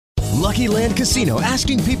Lucky Land Casino,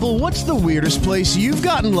 asking people, what's the weirdest place you've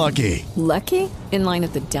gotten lucky? Lucky? In line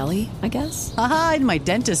at the deli, I guess? Aha, in my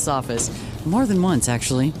dentist's office. More than once,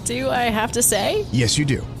 actually. Do I have to say? Yes, you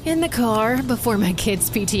do. In the car before my kids'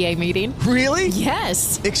 PTA meeting. Really?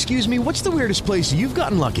 Yes. Excuse me, what's the weirdest place you've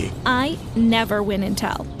gotten lucky? I never win and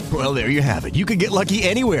tell. Well, there you have it. You can get lucky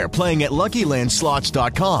anywhere, playing at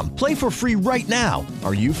LuckyLandSlots.com. Play for free right now.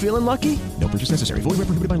 Are you feeling lucky? No purchase necessary. Void where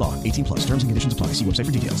prohibited by law. 18 plus. Terms and conditions apply. See website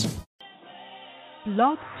for details.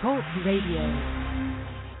 Blog Talk Radio.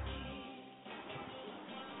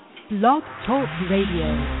 Blog Talk Radio.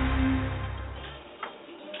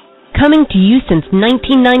 Coming to you since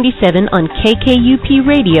 1997 on KKUP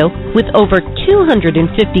Radio with over 250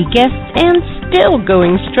 guests and still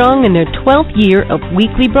going strong in their 12th year of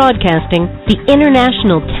weekly broadcasting, the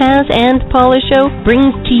International Taz and Paula Show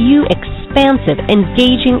brings to you expansive,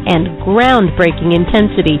 engaging, and groundbreaking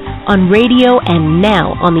intensity on radio and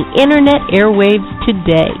now on the Internet airwaves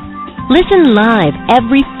today. Listen live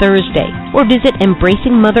every Thursday or visit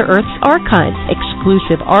Embracing Mother Earth's archives,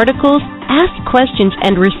 exclusive articles, ask questions,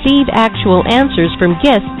 and receive actual answers from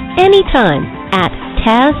guests anytime at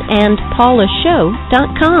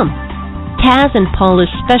TazandPaulaShow.com. Taz and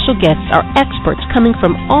Paula's special guests are experts coming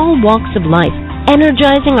from all walks of life,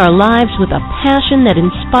 energizing our lives with a passion that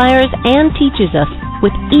inspires and teaches us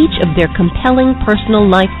with each of their compelling personal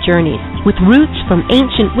life journeys, with roots from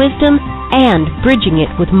ancient wisdom and bridging it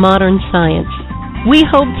with modern science. We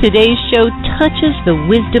hope today's show touches the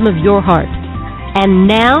wisdom of your heart. And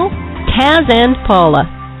now, Taz and Paula.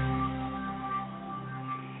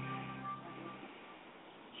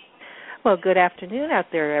 Well, good afternoon out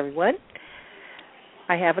there, everyone.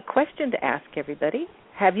 I have a question to ask everybody.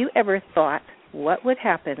 Have you ever thought what would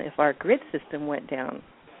happen if our grid system went down?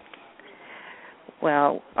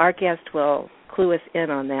 Well, our guest will clue us in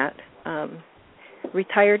on that.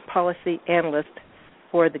 Retired policy analyst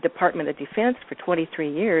for the Department of Defense for 23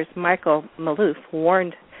 years, Michael Maloof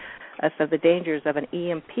warned us of the dangers of an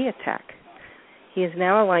EMP attack. He is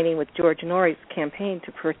now aligning with George Noory's campaign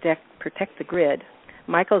to protect the grid.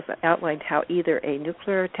 Michael's outlined how either a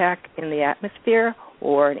nuclear attack in the atmosphere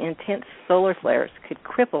or an intense solar flares could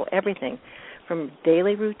cripple everything from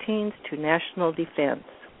daily routines to national defense.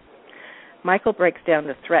 Michael breaks down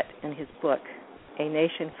the threat in his book, A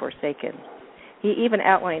Nation Forsaken. He even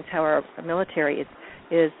outlines how our military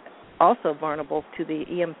is also vulnerable to the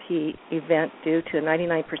EMP event due to a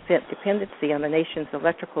 99% dependency on the nation's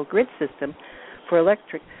electrical grid system for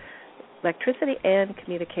electricity and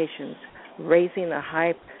communications, raising the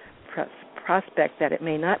high prospect that it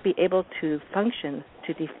may not be able to function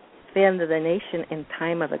to defend the nation in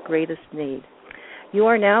time of the greatest need. You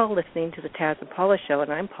are now listening to the Taz and Paula Show,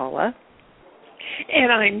 and I'm Paula.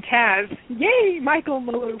 And I'm Taz. Yay, Michael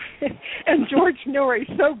Maloof and George Noory.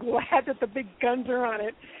 So glad that the big guns are on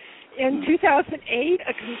it. In 2008,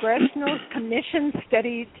 a congressional commission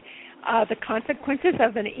studied the consequences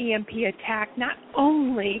of an EMP attack, not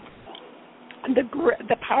only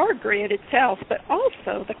the power grid itself, but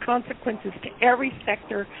also the consequences to every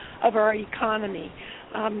sector of our economy,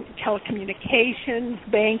 telecommunications,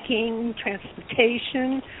 banking,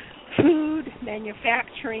 transportation, food,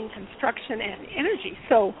 manufacturing, construction, and energy.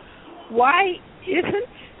 So why isn't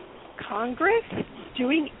Congress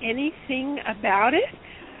doing anything about it?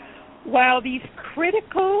 While these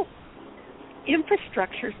critical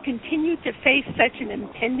infrastructures continue to face such an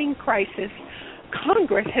impending crisis,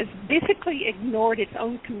 Congress has basically ignored its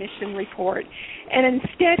own commission report and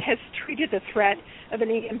instead has treated the threat of an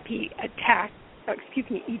EMP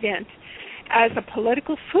event as a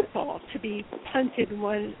political football to be punted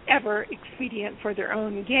whenever expedient for their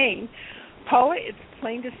own gain. Paula, it's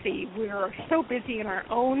plain to see we are so busy in our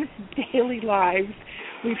own daily lives,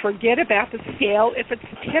 we forget about the scale if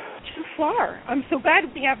it's tipped too far. I'm so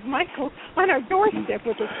glad we have Michael on our doorstep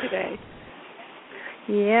with us today.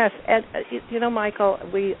 Yes, and Michael,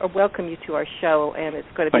 we welcome you to our show, and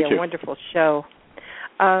it's going to be a wonderful show.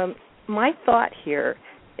 My thought here,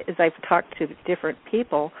 as I've talked to different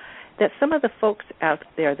people, that some of the folks out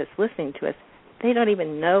there that's listening to us, they don't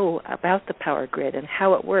even know about the power grid and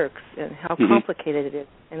how it works and how complicated it is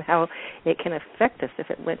and how it can affect us if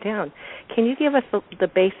it went down. Can you give us the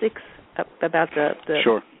basics about the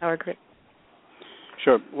power grid?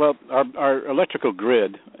 Sure. Well, our electrical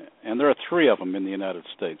grid, and there are three of them in the United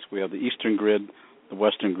States. We have the Eastern grid, the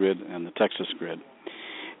Western grid, and the Texas grid.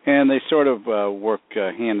 And they sort of work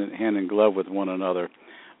hand in glove with one another.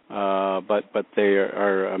 But they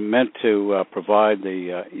are meant to provide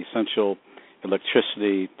the essential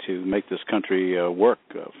electricity to make this country work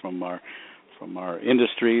from our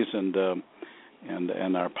industries and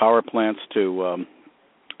our power plants to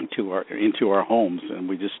into our homes, and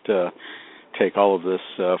we just take all of this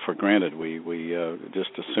for granted. We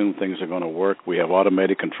just assume things are going to work. We have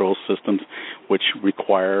automated control systems which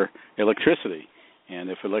require electricity, and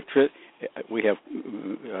if we have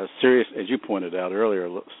serious, as you pointed out earlier,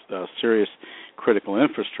 serious critical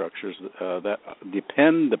infrastructures that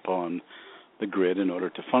depend upon the grid in order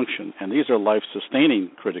to function, and these are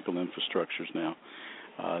life-sustaining critical infrastructures now.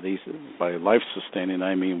 These, by life-sustaining,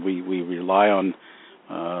 I mean we rely on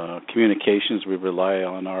communications. We rely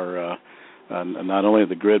on our not only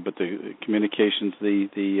the grid, but the communications,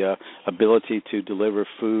 the ability to deliver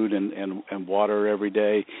food and water every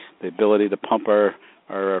day, the ability to pump our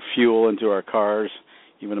fuel into our cars,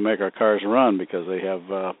 even to make our cars run because they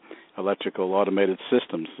have electrical automated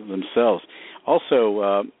systems themselves.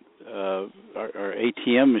 Also, our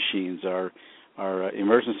ATM machines, our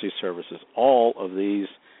emergency services, all of these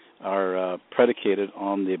are predicated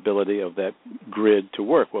on the ability of that grid to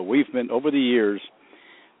work. Well, we've been, over the years,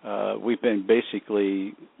 we've been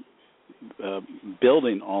basically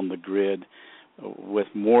building on the grid with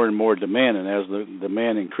more and more demand, and as the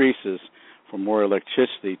demand increases for more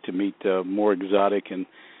electricity to meet more exotic and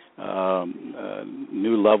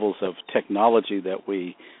new levels of technology that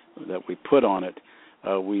we put on it,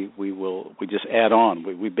 we just add on.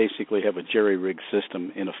 We basically have a jerry-rigged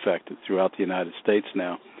system in effect throughout the United States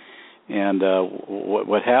now, and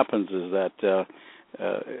what happens is that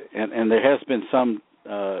and there has been some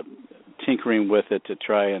tinkering with it to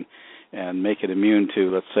try and make it immune to,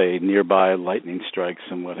 let's say, nearby lightning strikes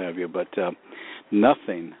and what have you, but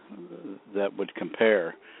nothing that would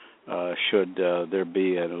compare should there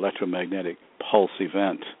be an electromagnetic pulse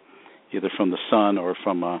event, either from the sun or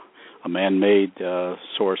from a man-made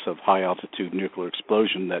source of high-altitude nuclear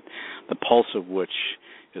explosion, that the pulse of which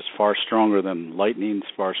is far stronger than lightning,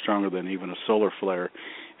 far stronger than even a solar flare,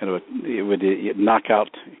 and it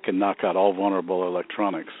can knock out all vulnerable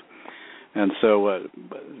electronics. And so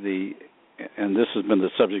and this has been the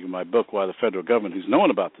subject of my book, why the federal government, who's known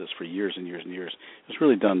about this for years and years and years, has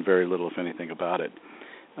really done very little, if anything, about it.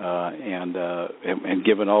 And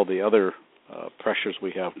given all the other pressures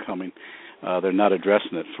we have coming, they're not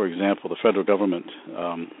addressing it. For example, the federal government,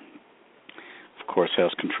 of course,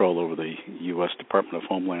 has control over the U.S. Department of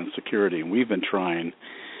Homeland Security, and we've been trying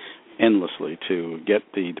endlessly to get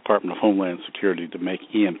the Department of Homeland Security to make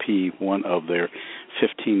EMP one of their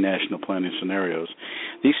 15 national planning scenarios.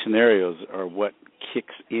 These scenarios are what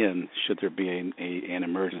kicks in should there be an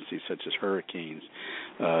emergency, such as hurricanes,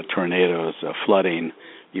 tornadoes, flooding,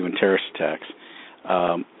 even terrorist attacks.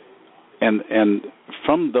 And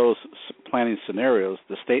from those planning scenarios,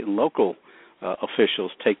 the state and local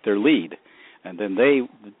officials take their lead, and then they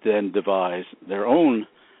devise their own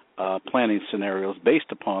planning scenarios based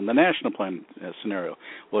upon the national plan scenario.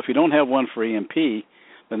 Well, if you don't have one for EMP,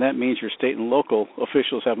 then that means your state and local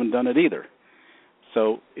officials haven't done it either.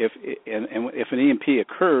 So if an EMP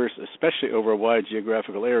occurs, especially over a wide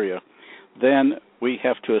geographical area, then we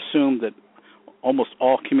have to assume that almost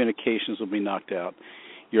all communications will be knocked out.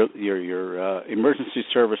 Your emergency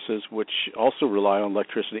services, which also rely on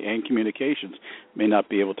electricity and communications, may not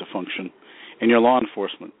be able to function, and your law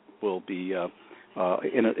enforcement will be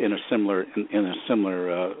in a similar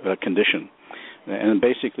condition. And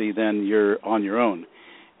basically, then you're on your own.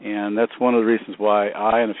 And that's one of the reasons why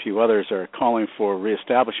I and a few others are calling for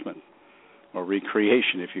reestablishment or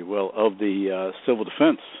recreation, if you will, of the civil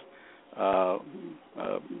defense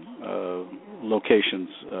locations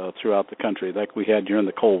throughout the country, like we had during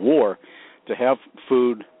the Cold War, to have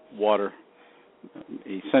food, water,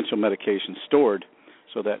 essential medication stored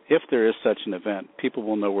so that if there is such an event, people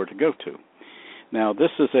will know where to go to. Now, this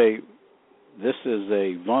is a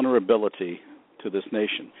vulnerability to this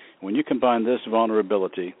nation. When you combine this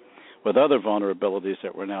vulnerability with other vulnerabilities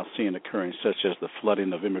that we're now seeing occurring, such as the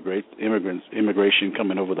flooding of immigration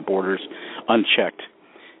coming over the borders unchecked,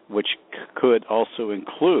 which could also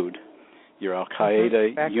include your Al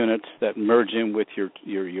Qaeda units that merge in with your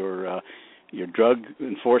drug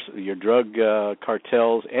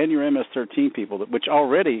cartels and your MS-13 people, which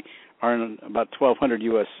already are in about 1,200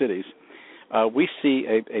 U.S. cities. We see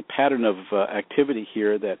a pattern of activity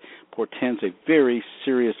here that portends a very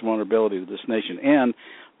serious vulnerability to this nation. And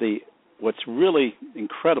what's really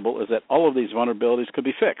incredible is that all of these vulnerabilities could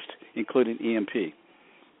be fixed, including EMP.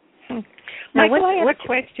 Michael, I have a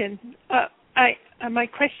question. My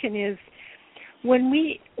question is, when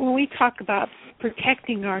we talk about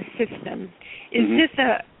protecting our system, is this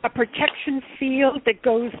a protection field that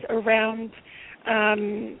goes around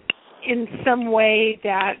in some way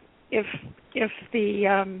that if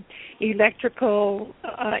the electrical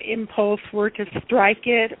impulse were to strike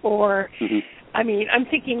it, or I mean, I'm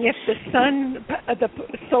thinking if the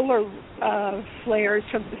solar flares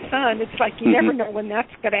from the sun, it's like you never know when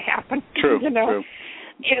that's going to happen. True, you know? true.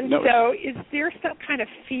 And so is there some kind of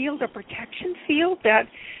field or protection field that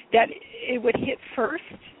it would hit first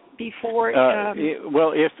before?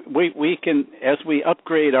 Well, if we can, as we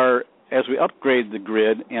upgrade the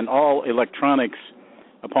grid and all electronics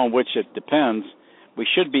upon which it depends, we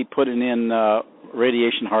should be putting in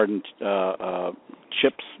radiation-hardened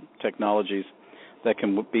chips, technologies that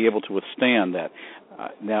can be able to withstand that.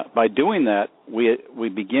 Now, by doing that, we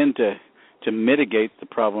begin to mitigate the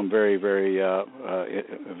problem very, very,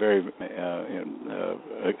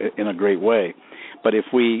 in a great way. But if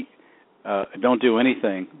we don't do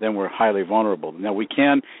anything, then we're highly vulnerable. Now we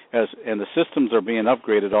can, and the systems are being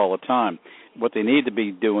upgraded all the time. What they need to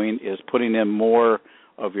be doing is putting in more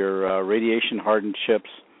of your radiation-hardened chips,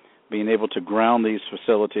 being able to ground these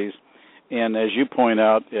facilities. And as you point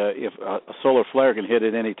out, if a solar flare can hit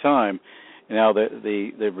at any time, now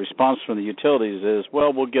the response from the utilities is,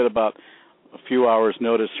 well, we'll get about a few hours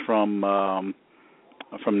notice from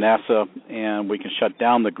NASA, and we can shut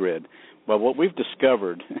down the grid. Well, what we've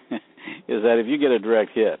discovered is that if you get a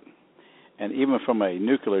direct hit, and even from a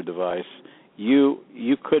nuclear device, you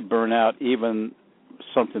could burn out even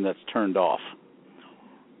something that's turned off.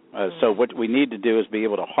 So what we need to do is be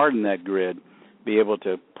able to harden that grid, be able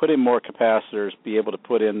to put in more capacitors, be able to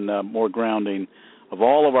put in more grounding of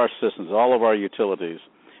all of our systems, all of our utilities,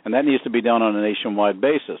 and that needs to be done on a nationwide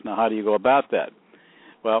basis. Now, how do you go about that?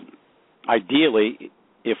 Well, ideally,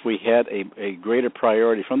 if we had a greater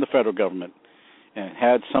priority from the federal government and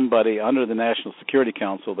had somebody under the National Security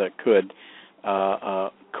Council that could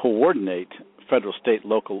coordinate federal, state,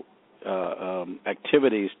 local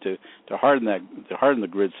activities to harden the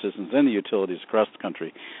grid systems and the utilities across the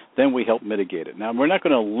country, then we help mitigate it. Now, we're not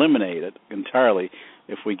going to eliminate it entirely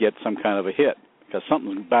if we get some kind of a hit, because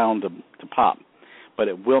something's bound to pop. But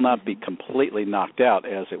it will not be completely knocked out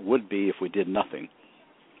as it would be if we did nothing.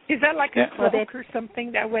 Is that like a cloak or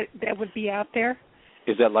something that would be out there?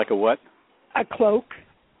 Is that like a what? A cloak,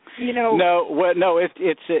 you know? No,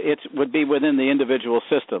 it would be within the individual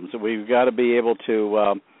systems. We've got to be able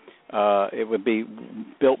to. It would be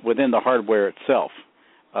built within the hardware itself.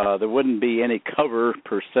 There wouldn't be any cover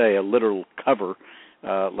per se, a literal cover,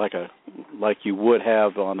 like you would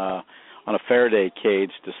have on a Faraday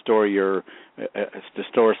cage to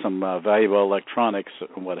store some valuable electronics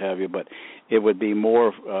and what have you. But it would be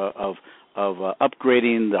more of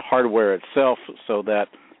upgrading the hardware itself so that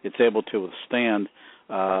it's able to withstand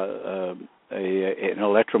an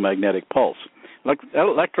electromagnetic pulse.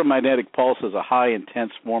 Electromagnetic pulse is a high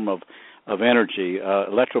intense form of energy,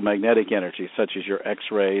 electromagnetic energy, such as your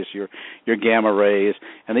X-rays, your gamma rays,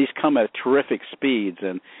 and these come at terrific speeds.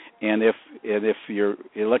 And if your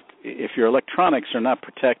electronics are not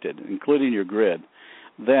protected, including your grid,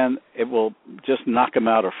 then it will just knock them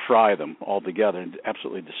out or fry them altogether and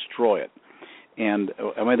absolutely destroy it. And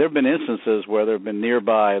I mean, there have been instances where there have been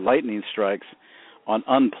nearby lightning strikes on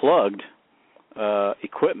unplugged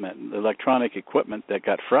equipment, electronic equipment that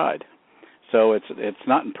got fried. So it's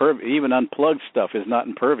not impervious. Even unplugged stuff is not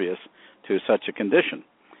impervious to such a condition,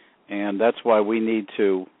 and that's why we need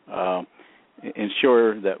to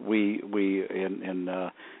ensure that we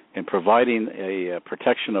in providing a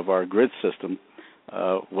protection of our grid system,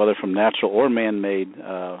 whether from natural or man-made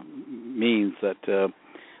means,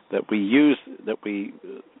 that we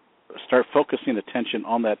start focusing attention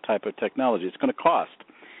on that type of technology. It's going to cost.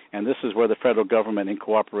 And this is where the federal government, in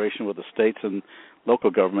cooperation with the states and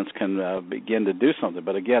local governments, can begin to do something.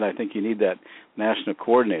 But again, I think you need that national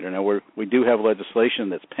coordinator. Now, we do have legislation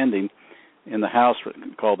that's pending in the House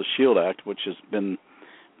called the SHIELD Act, which has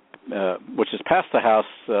passed the House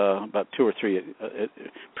about 2 or 3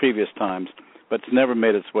 previous times, but it's never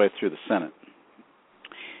made its way through the Senate.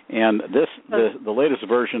 And the latest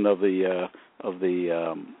version of the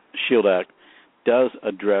SHIELD Act does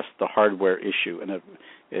address the hardware issue, and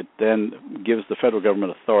it then gives the federal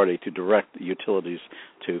government authority to direct the utilities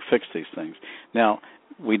to fix these things. Now,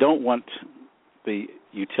 we don't want the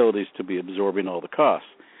utilities to be absorbing all the costs,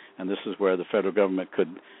 and this is where the federal government could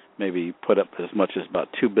maybe put up as much as about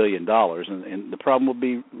 $2 billion, and the problem will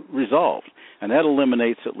be resolved. And that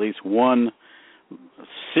eliminates at least one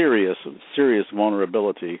serious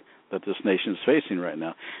vulnerability that this nation is facing right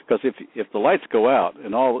now. Because if the lights go out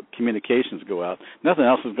and all communications go out, nothing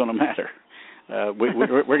else is going to matter.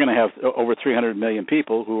 We're going to have over 300 million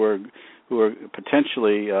people who are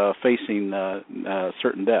potentially facing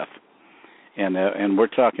certain death, and we're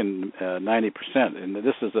talking 90%. And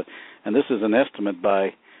this is an estimate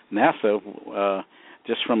by NASA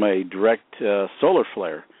just from a direct solar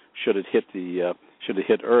flare. should it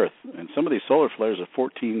hit Earth. And some of these solar flares are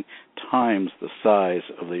 14 times the size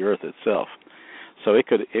of the Earth itself. So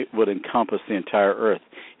it would encompass the entire Earth.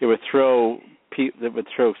 It would throw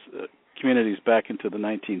communities back into the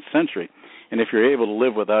 19th century. And if you're able to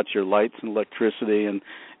live without your lights and electricity and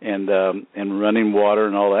running water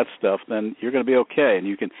and all that stuff, then you're going to be okay. And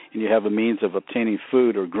you have a means of obtaining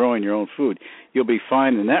food or growing your own food. You'll be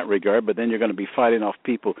fine in that regard. But then you're going to be fighting off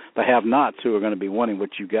people, the have-nots, who are going to be wanting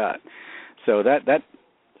what you got. So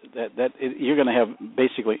you're going to have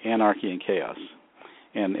basically anarchy and chaos.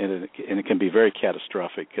 And it can be very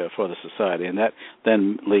catastrophic for the society, and that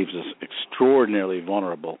then leaves us extraordinarily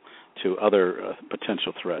vulnerable to other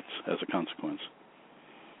potential threats as a consequence.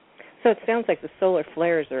 So it sounds like the solar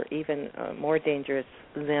flares are even more dangerous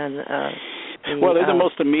than well, they're the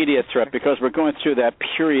most immediate threat, because we're going through that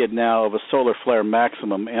period now of a solar flare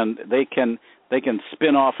maximum, and they can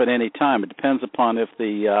spin off at any time. It depends upon if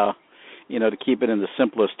the to keep it in the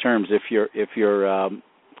simplest terms, if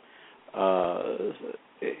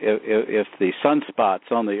the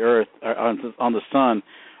sunspots on the Earth, on the sun,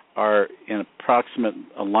 are in approximate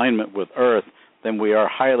alignment with Earth, then we are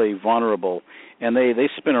highly vulnerable. And they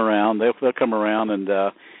spin around. They'll come around, and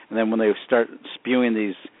then when they start spewing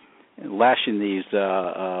these, lashing these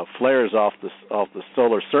flares off the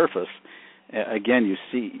solar surface, again you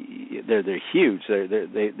see they're huge.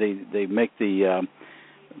 They make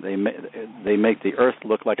the Earth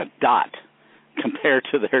look like a dot compared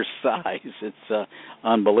to their size. It's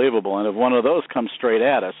unbelievable. And if one of those comes straight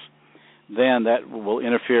at us, then that will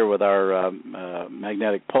interfere with our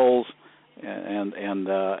magnetic poles and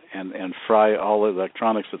fry all the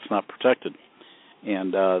electronics that's not protected.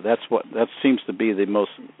 And that seems to be the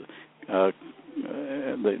most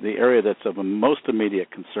the area that's of the most immediate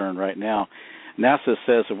concern right now. NASA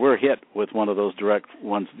says if we're hit with one of those direct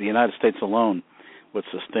ones, the United States alone would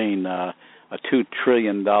sustain a $2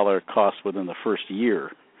 trillion cost within the first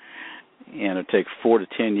year, and it would take 4 to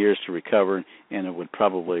 10 years to recover, and it would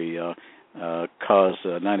probably cause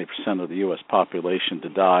 90% of the U.S. population to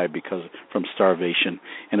die from starvation,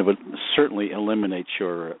 and it would certainly eliminate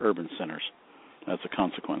your urban centers as a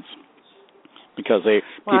consequence, because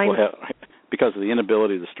because of the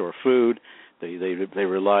inability to store food, they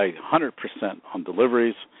rely 100% on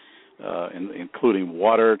deliveries, including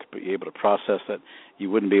water, to be able to process it. You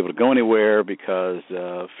wouldn't be able to go anywhere because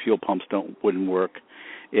fuel pumps wouldn't work.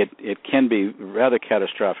 It can be rather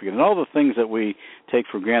catastrophic. And all the things that we take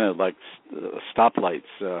for granted, like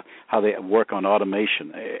stoplights, how they work on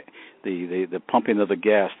automation, the pumping of the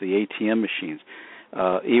gas, the ATM machines,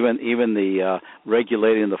 even the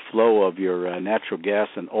regulating the flow of your natural gas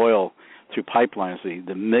and oil through pipelines,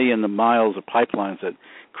 the million miles of pipelines that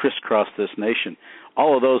crisscross this nation,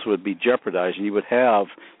 all of those would be jeopardized, and you would have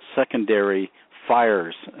secondary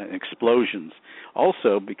fires and explosions.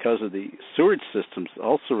 Also, because of the sewage systems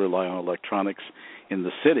also rely on electronics in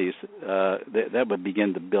the cities, that would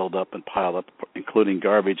begin to build up and pile up, including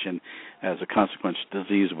garbage, and as a consequence,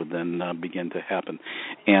 disease would then begin to happen.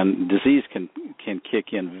 And disease can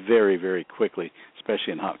kick in very, very quickly,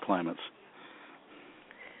 especially in hot climates.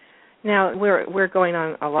 Now, we're going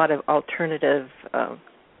on a lot of alternative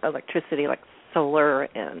electricity, like solar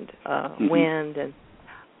and wind, and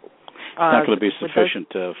it's not going to be sufficient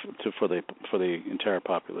for the entire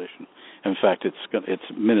population. In fact, it's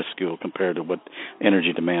minuscule compared to what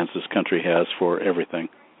energy demands this country has for everything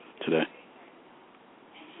today.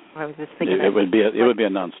 I was just thinking it would be a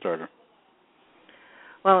non-starter.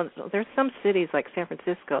 Well, there's some cities like San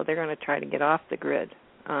Francisco. They're going to try to get off the grid.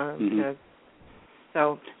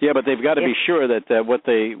 So yeah, but they've got to be sure that what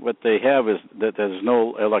they have is that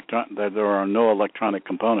that there are no electronic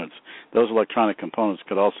components. Those electronic components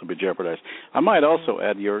could also be jeopardized. I might also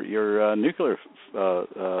add your nuclear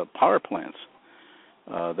power plants.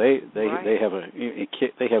 They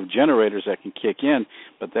have generators that can kick in,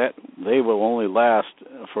 but that they will only last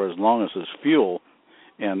for as long as there's fuel,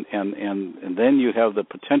 and then you have the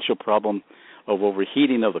potential problem of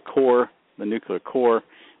overheating of the nuclear core.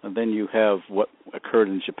 And then you have what occurred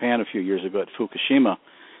in Japan a few years ago at Fukushima,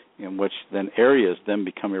 in which then areas then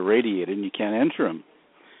become irradiated and you can't enter them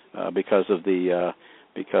because the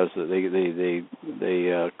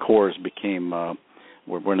cores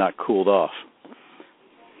were not cooled off.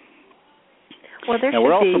 Well,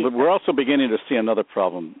 we're also beginning to see another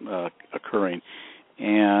problem occurring,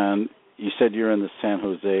 and you said you're in the San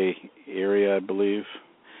Jose area, I believe.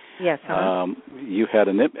 Yes. You had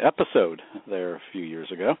an episode there a few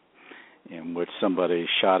years ago in which somebody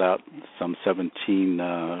shot out some 17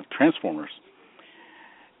 transformers.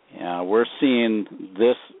 We're seeing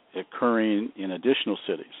this occurring in additional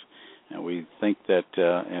cities. And we think that,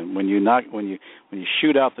 and when you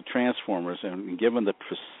shoot out the transformers, and given the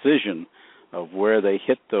precision of where they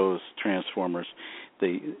hit those transformers,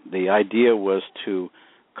 the idea was to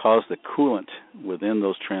cause the coolant within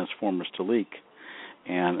those transformers to leak,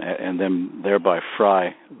 and then thereby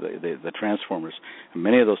fry the transformers. And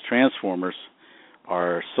many of those transformers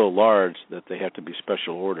are so large that they have to be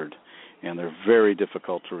special ordered, and they're very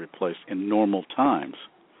difficult to replace in normal times.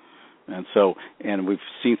 And we've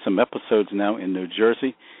seen some episodes now in New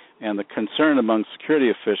Jersey, and the concern among security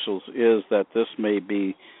officials is that this may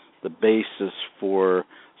be the basis for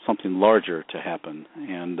something larger to happen.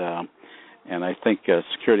 And I think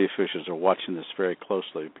security officials are watching this very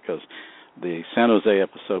closely, because the San Jose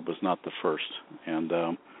episode was not the first.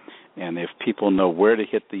 And if people know where to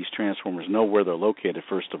hit these transformers, know where they're located,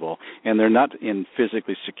 first of all, and they're not in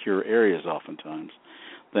physically secure areas oftentimes,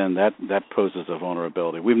 then that poses a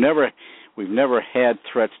vulnerability. We've never had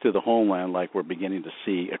threats to the homeland like we're beginning to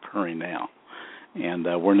see occurring now, and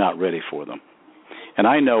we're not ready for them. And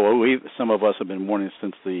I know some of us have been warning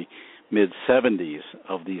since the mid-'70s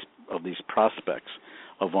of these prospects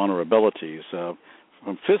of vulnerabilities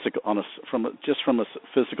from a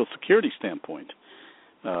physical security standpoint.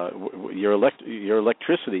 Your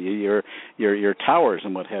electricity, your towers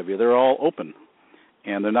and what have you, they're all open,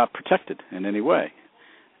 and they're not protected in any way.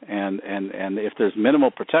 And if there's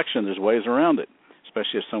minimal protection, there's ways around it,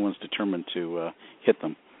 especially if someone's determined to hit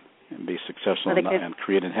them and be successful and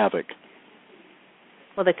creating havoc.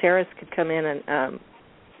 Well, the terrorists could come in and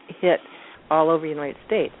hit all over the United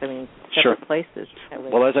States. I mean, separate places.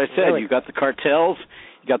 Well, as I said, you've got the cartels.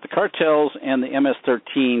 You got the cartels and the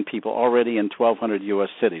MS-13 people already in 1,200 U.S.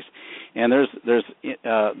 cities, and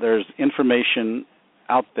there's information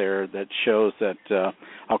out there that shows that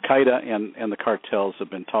Al Qaeda and the cartels have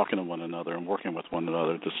been talking to one another and working with one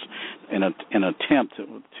another just in an attempt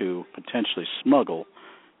to potentially smuggle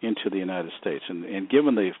into the United States. And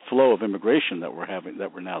given the flow of immigration that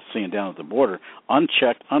we're now seeing down at the border,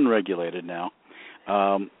 unchecked, unregulated now,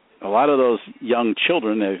 a lot of those young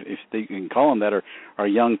children, if you can call them that, are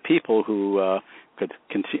young people who could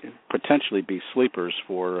potentially be sleepers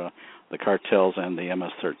for the cartels and the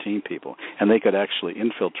MS-13 people, and they could actually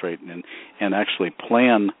infiltrate and actually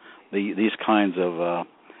plan these kinds of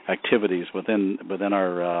activities within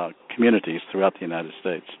our communities throughout the United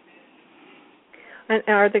States. And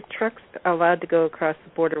are the trucks allowed to go across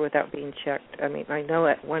the border without being checked? I mean, I know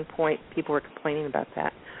at one point people were complaining about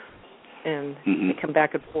that, and they come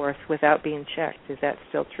back and forth without being checked. Is that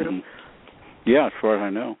still true? Yeah, as far as I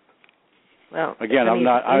know. Well, again,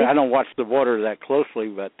 I don't watch the border that closely,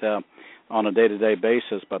 but on a day-to-day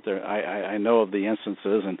basis. But I know of the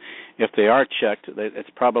instances, and if they are checked, it's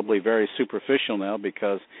probably very superficial now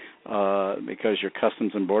because your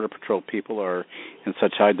Customs and Border Patrol people are in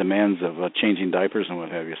such high demands of changing diapers and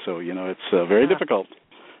what have you. So it's very difficult.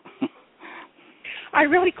 I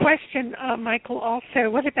really question, Michael. Also,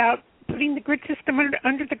 what about putting the grid system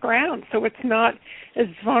under the ground so it's not as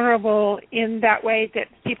vulnerable in that way that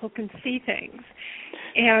people can see things?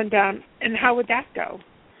 And how would that go?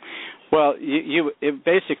 Well, it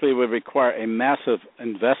basically would require a massive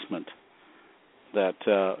investment that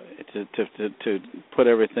to put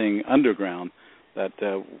everything underground that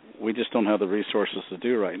we just don't have the resources to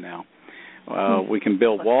do right now. We can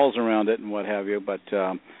build walls around it and what have you, but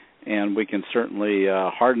and we can certainly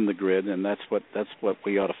harden the grid, and that's what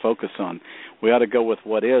we ought to focus on. We ought to go with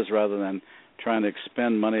what is rather than trying to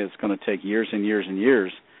expend money that's going to take years and years and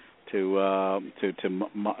years to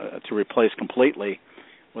replace completely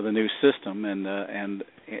with a new system. And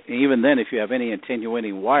even then, if you have any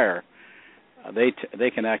attenuating wire,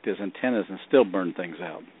 they can act as antennas and still burn things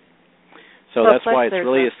out. So that's why it's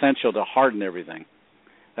really essential to harden everything.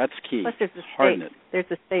 That's key. Plus, harden it. There's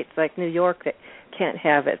the states like New York that can't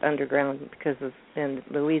have it underground and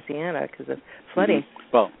Louisiana because of flooding.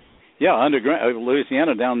 Well, yeah, underground.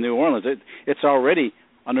 Louisiana down in New Orleans, it's already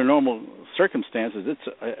under normal circumstances.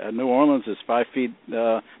 New Orleans is 5 feet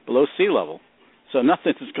below sea level, so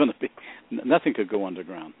nothing could go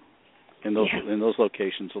underground in those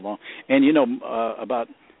locations along. And about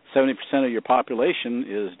 70% of your population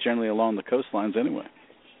is generally along the coastlines anyway.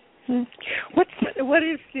 What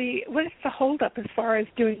is the holdup as far as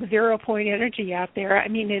doing 0-point energy out there? I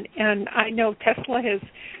mean, and I know Tesla has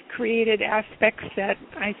created aspects that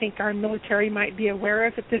I think our military might be aware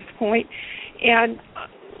of at this point. And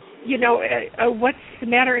what's the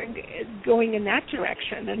matter going in that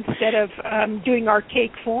direction instead of doing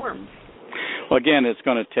archaic forms? Well, again, it's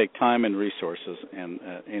going to take time and resources and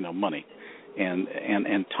money and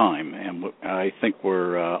time, and I think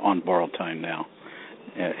we're on borrowed time now.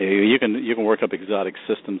 You can work up exotic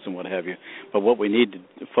systems and what have you, but what we need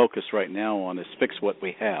to focus right now on is fix what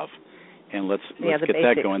we have, and let's get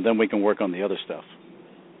that going. Then we can work on the other stuff.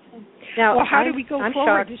 Now, well, how do we go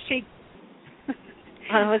forward to shape?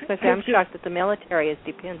 I was going to say, I'm shocked that the military is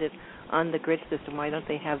dependent on the grid system. Why don't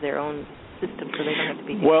they have their own system so they don't have to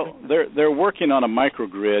be? Well, they're working on a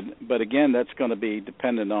microgrid, but again, that's going to be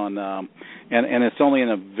dependent on, and it's only in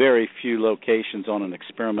a very few locations on an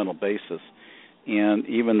experimental basis, and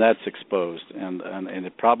even that's exposed, and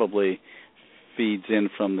it probably feeds in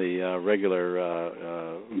from the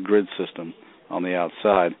regular grid system on the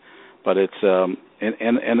outside. But it's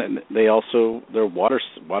and they also, their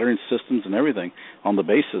watering systems and everything on the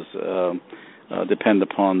bases depend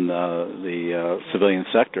upon the civilian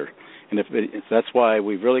sector, and if that's why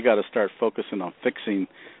we've really got to start focusing on fixing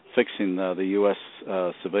the U.S.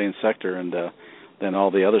 Civilian sector, and then all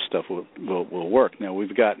the other stuff will work. Now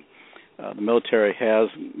we've got the military has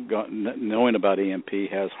knowing about EMP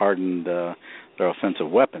has hardened their offensive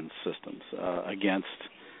weapons systems against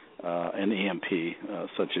an EMP,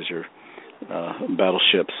 such as your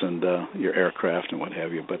battleships and your aircraft and what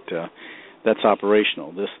have you. But that's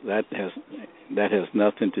operational. That has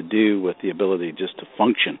nothing to do with the ability just to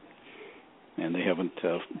function, and they haven't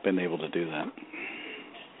been able to do that.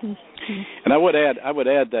 Mm-hmm. And I would add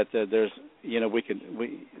that there's,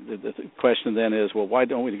 the question then is, well, why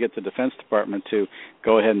don't we get the Defense Department to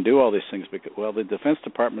go ahead and do all these things? Because, well, the Defense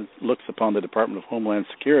Department looks upon the Department of Homeland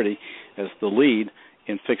Security as the lead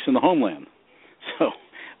in fixing the homeland. So,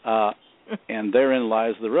 and therein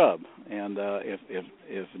lies the rub. And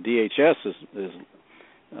if DHS is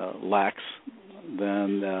lax,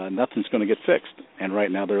 then nothing's going to get fixed. And right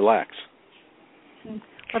now they're lax.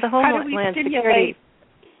 Well, the Homeland Security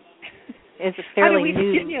is a fairly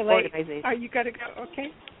new organization. Oh, you got to go. Okay.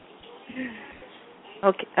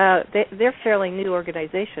 Okay. They're fairly new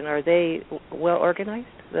organization. Are they well organized?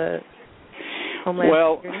 The Homeland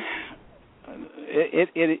Security.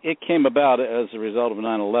 It came about as a result of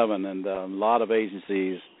 9/11, and a lot of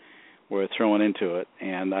agencies were thrown into it.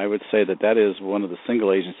 And I would say that is one of the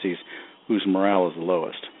single agencies whose morale is the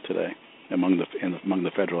lowest today among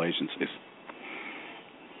the federal agencies.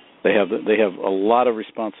 They have a lot of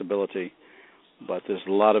responsibility, but there's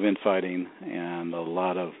a lot of infighting and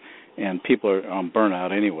people are on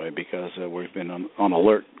burnout anyway, because we've been on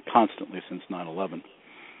alert constantly since 9/11,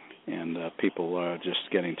 and people are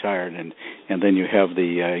just getting tired. And then you have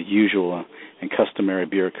the usual and customary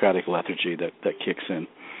bureaucratic lethargy that kicks in,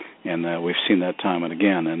 and we've seen that time and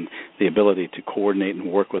again. And the ability to coordinate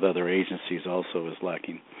and work with other agencies also is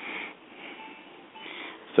lacking.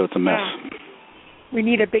 So it's a mess. Wow. We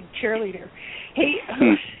need a big cheerleader. Hey,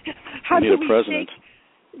 how do we president?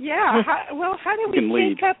 How do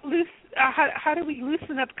we take up how do we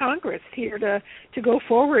loosen up Congress here to go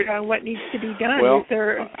forward on what needs to be done?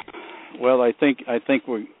 Well, I think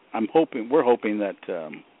we're hoping that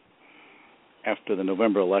after the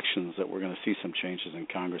November elections that we're going to see some changes in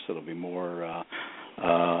Congress that'll be more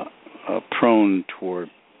prone toward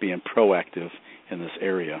being proactive in this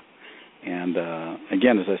area. And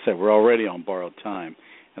again, as I said, we're already on borrowed time,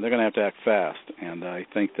 and they're going to have to act fast. And I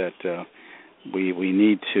think that we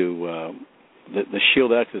need to. The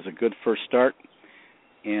SHIELD Act is a good first start,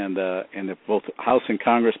 and if both House and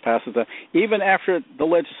Congress passes that, even after the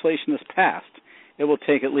legislation is passed, it will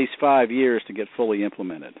take at least 5 years to get fully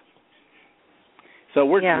implemented. So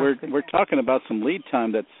we're talking about some lead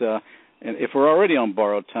time. That's and if we're already on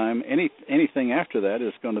borrowed time, anything after that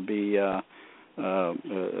is going to be. We're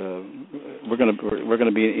going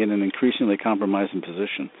to be in an increasingly compromising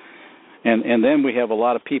position, and then we have a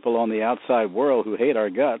lot of people on the outside world who hate our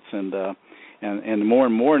guts, and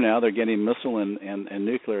more now they're getting missile and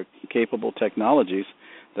nuclear capable technologies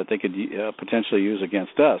that they could potentially use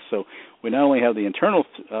against us. So we not only have the internal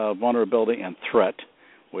vulnerability and threat,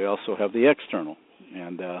 we also have the external,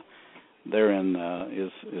 and therein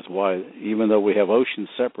is why, even though we have oceans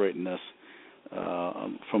separating us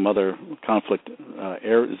from other conflict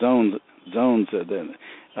zones,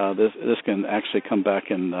 this can actually come back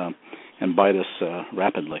and bite us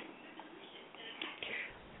rapidly.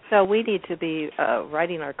 So we need to be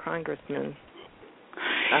writing our congressmen.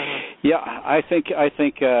 I think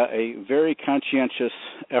a very conscientious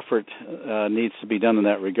effort needs to be done in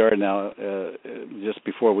that regard. Now, just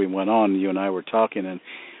before we went on, you and I were talking, and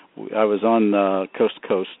I was on Coast to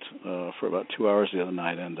Coast for about 2 hours the other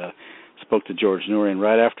night, and spoke to George Noory, and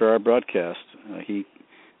right after our broadcast,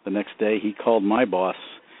 the next day he called my boss,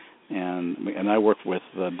 and I work with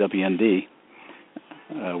WND,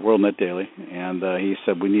 WorldNet Daily, and he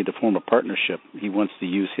said we need to form a partnership. He wants to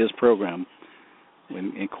use his program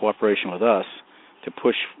in cooperation with us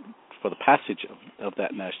push for the passage of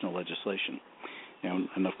that national legislation.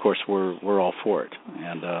 And of course we're all for it,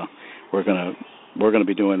 and we're gonna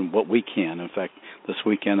be doing what we can. In fact, this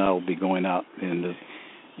weekend I'll be going out into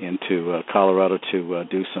Colorado to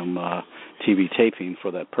do some TV taping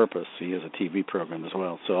for that purpose. He has a TV program as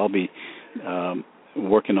well, so I'll be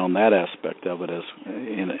working on that aspect of it as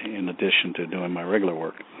in addition to doing my regular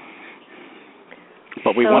work.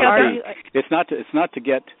 But we want to. It's not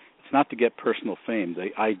to get personal fame. The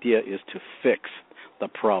idea is to fix the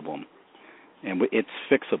problem, and it's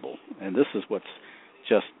fixable. And this is what's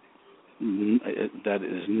just that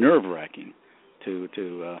is nerve-wracking to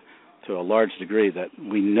a large degree. That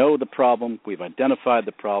we know the problem, we've identified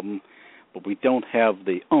the problem, but we don't have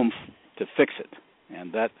the oomph to fix it,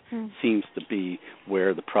 and that seems to be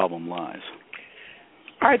where the problem lies.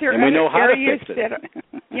 Are there and we know how areas to fix it.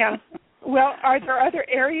 that? Yeah. Well, are there other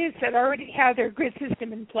areas that already have their grid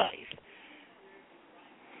system in place?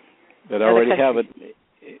 That already have it.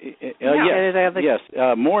 Yes.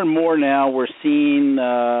 More and more now we're seeing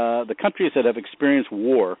the countries that have experienced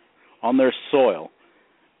war on their soil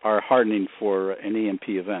are hardening for an EMP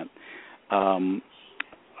event.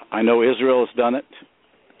 I know Israel has done it,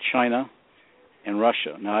 China, and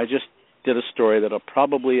Russia. Now, I just did a story that will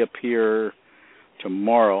probably appear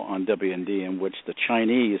tomorrow on WND in which the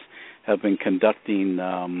Chinese have been conducting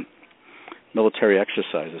military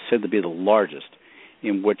exercises, said to be the largest,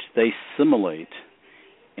 in which they simulate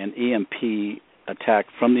an EMP attack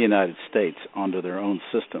from the United States onto their own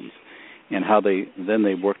systems, and how they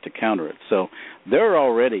work to counter it. So they're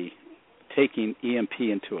already taking EMP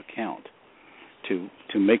into account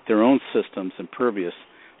to make their own systems impervious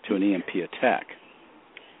to an EMP attack.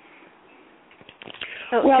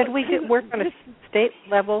 So could we work on a state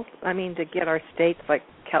level? I mean, to get our states, like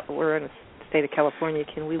we're in the state of California,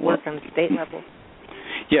 can we work on the state level?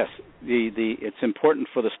 Yes. It's important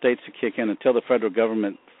for the states to kick in until the federal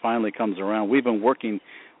government finally comes around. We've been working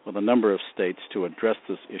with a number of states to address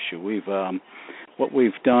this issue. What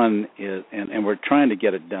we've done is, and we're trying to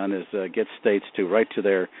get it done, is get states to write to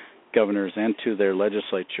their governors and to their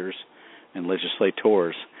legislatures and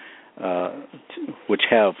legislators, which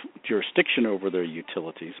have jurisdiction over their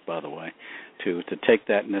utilities, by the way, to take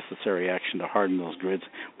that necessary action to harden those grids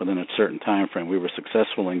within a certain time frame. We were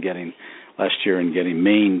successful in getting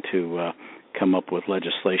Maine to come up with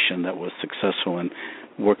legislation that was successful in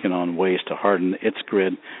working on ways to harden its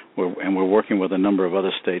grid, and we're working with a number of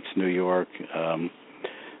other states, New York,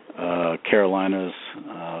 Carolinas,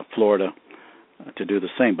 Florida, to do the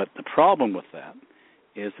same. But the problem with that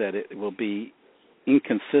is that it will be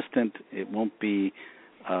inconsistent. It won't be.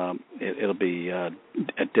 It'll be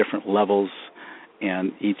at different levels,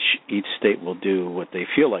 and each state will do what they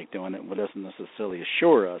feel like doing. It doesn't necessarily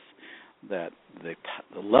assure us that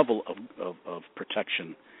the level of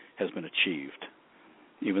protection has been achieved,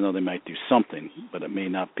 even though they might do something, but it may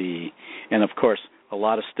not be. And of course, a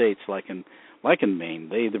lot of states, like in Maine,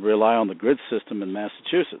 they rely on the grid system in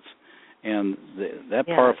Massachusetts, and that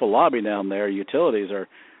powerful lobby down there, utilities are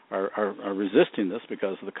resisting this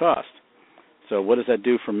because of the cost. So what does that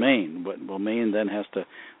do for Maine? Well, Maine then has to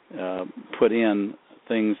put in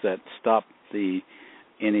things that stop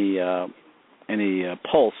any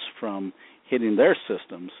pulse from hitting their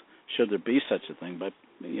systems, should there be such a thing, by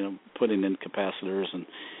putting in capacitors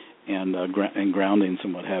and groundings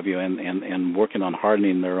and what have you, and working on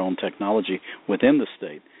hardening their own technology within the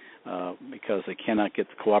state, because they cannot get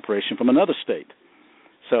the cooperation from another state.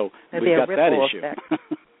 So we've got that issue.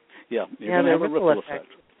 You're going to have a ripple effect.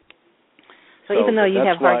 So even though you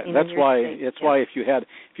have hardening in your state, that's why if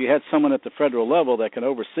you had someone at the federal level that can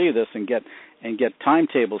oversee this and get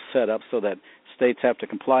timetables set up so that states have to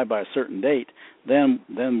comply by a certain date, then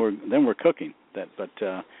we're cooking. But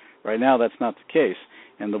right now that's not the case.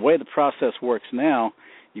 And the way the process works now,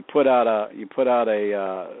 the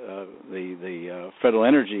Federal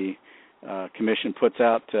Energy Commission puts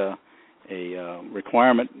out a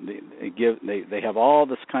requirement. They have all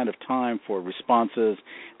this kind of time for responses.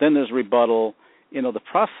 Then there's rebuttal. The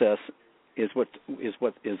process is what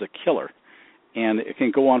is a killer, and it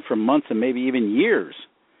can go on for months and maybe even years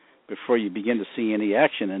before you begin to see any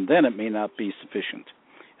action, and then it may not be sufficient.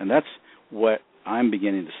 And that's what I'm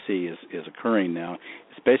beginning to see is occurring now.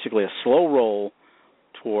 It's basically a slow roll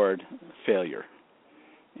toward failure,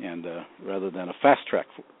 and rather than a fast track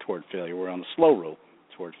toward failure, we're on a slow roll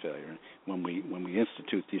toward failure when we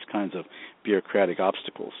institute these kinds of bureaucratic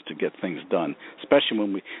obstacles to get things done, especially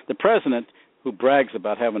when the president, who brags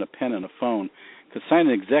about having a pen and a phone, could sign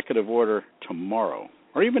an executive order tomorrow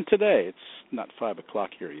or even today. It's not 5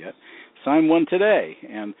 o'clock here yet. Sign one today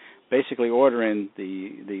and basically ordering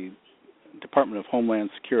the Department of Homeland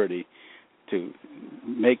Security to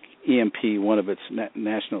make EMP one of its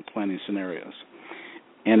national planning scenarios.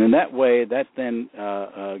 And in that way, that then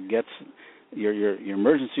gets your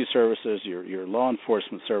emergency services, your law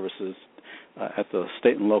enforcement services at the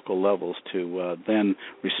state and local levels to then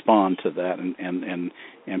respond to that and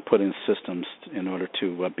put in systems in order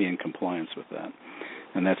to be in compliance with that.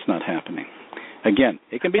 And that's not happening. Again,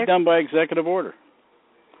 it can be done by executive order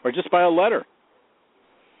or just by a letter.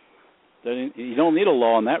 You don't need a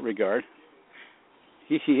law in that regard.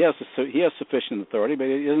 He has sufficient authority, but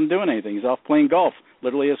he isn't doing anything. He's off playing golf,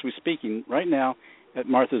 literally as we're speaking right now at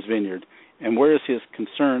Martha's Vineyard. And where is his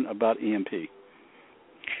concern about EMP?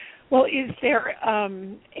 Well, is there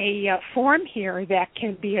a form here that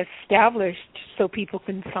can be established so people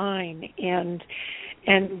can sign and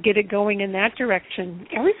get it going in that direction?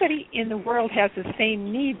 Everybody in the world has the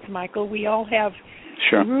same needs, Michael. We all have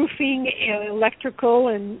roofing and electrical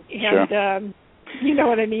and you know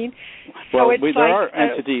what I mean? Well, so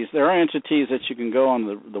there are entities that you can go on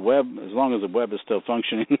the web, as long as the web is still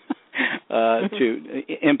functioning, to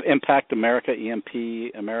Impact America,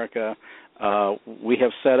 EMP America. We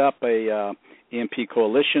have set up a EMP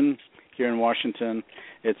coalition here in Washington.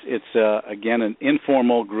 It's again an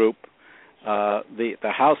informal group. The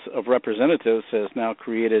House of Representatives has now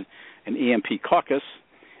created an EMP caucus,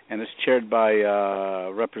 and it's chaired by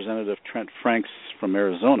Representative Trent Franks from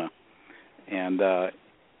Arizona. And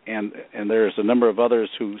there's a number of others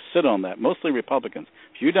who sit on that, mostly Republicans,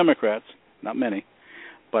 few Democrats, not many,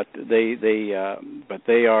 but they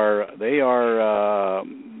are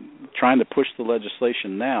trying to push the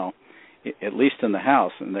legislation now, at least in the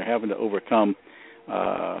House, and they're having to overcome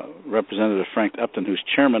Representative Frank Upton, who's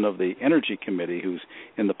chairman of the Energy Committee, who's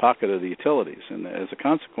in the pocket of the utilities, and as a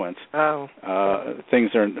consequence,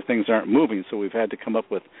 things aren't moving. So we've had to come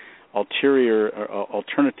up with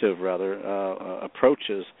alternative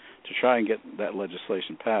approaches to try and get that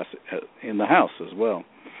legislation passed in the House as well.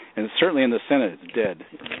 And certainly in the Senate, it's dead,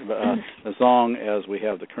 as long as we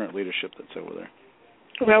have the current leadership that's over there.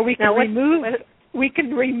 Well, we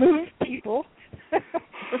can remove people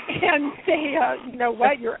and say, you know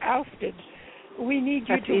what, you're ousted. We need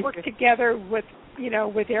you to work together with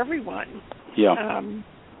everyone. Yeah.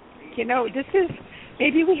 This is,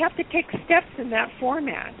 maybe we have to take steps in that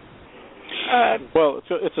format. Well,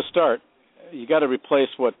 it's a start. You got to replace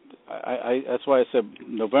what that's why I said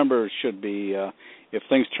November should be. If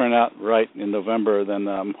things turn out right in November, then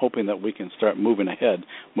I'm hoping that we can start moving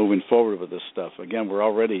forward with this stuff. Again, we're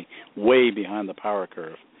already way behind the power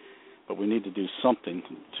curve, but we need to do something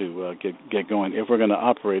to get going if we're going to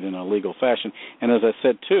operate in a legal fashion. And as I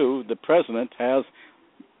said too, the president has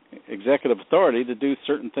executive authority to do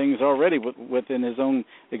certain things already within his own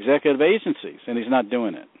executive agencies, and he's not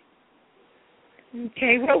doing it.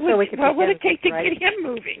 Okay, what would it take to get him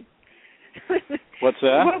moving? What's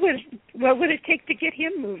that? What would it take to get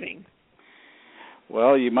him moving?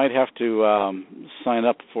 Well, you might have to sign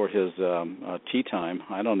up for his tea time,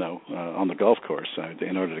 I don't know, on the golf course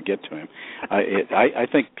in order to get to him. I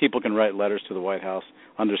think people can write letters to the White House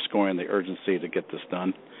underscoring the urgency to get this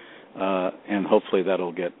done, and hopefully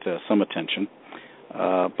that'll get some attention.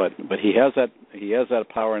 But he has that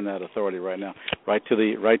power and that authority right now, right to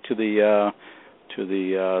the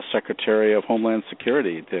Secretary of Homeland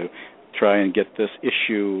Security to try and get this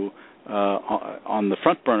issue on the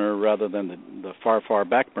front burner rather than the far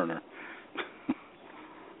back burner.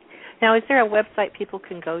 Now, is there a website people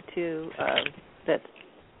can go to that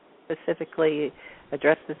specifically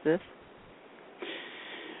addresses this?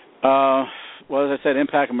 Well, as I said,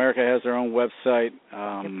 Impact America has their own website.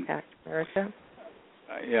 Impact America?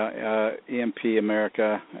 EMP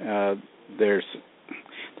America. There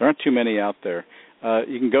aren't too many out there.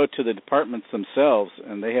 You can go to the departments themselves,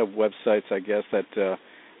 and they have websites, I guess, that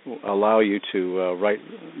allow you to write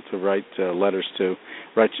letters to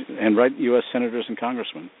write U.S. senators and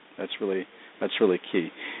congressmen. That's really key,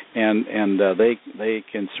 and they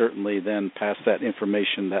can certainly then pass that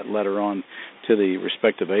information, that letter on to the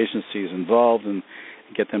respective agencies involved, and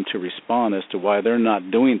get them to respond as to why they're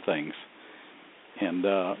not doing things, and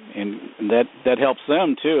that helps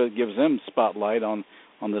them too. It gives them spotlight on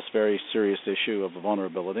this very serious issue of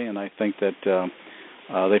vulnerability, and I think that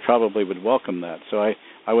they probably would welcome that. So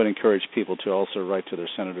I would encourage people to also write to their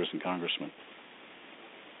senators and congressmen.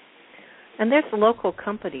 And there's local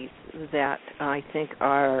companies that I think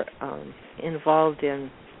are involved in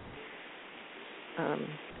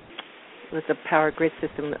with the power grid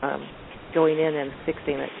system going in and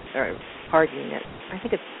fixing it or hardening it. I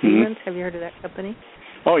think it's Siemens. Have you heard of that company?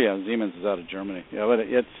 Oh yeah, Siemens is out of Germany. Yeah, but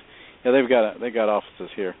they got offices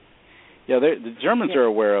here. Yeah, the Germans are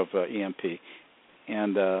aware of EMP,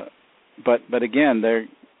 and but again, they're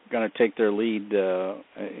going to take their lead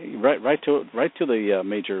right to the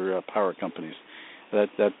major power companies.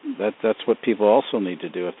 That's what people also need to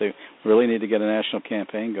do if they really need to get a national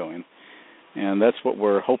campaign going, and that's what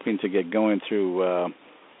we're hoping to get going through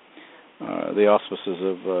the auspices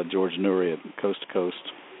of George Noory at Coast to Coast.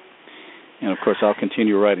 And of course, I'll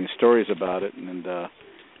continue writing stories about it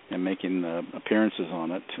and making appearances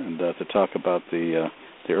on it, and to talk about the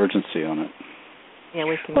urgency on it. Yeah,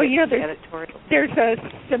 we can. Well, there's a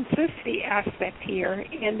simplicity aspect here,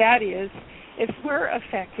 and that is, if we're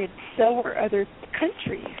affected, so are other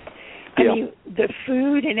countries. I mean, the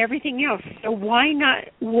food and everything else. So why not?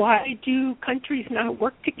 Why do countries not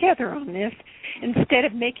work together on this instead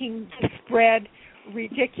of making the spread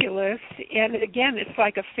ridiculous? And again, it's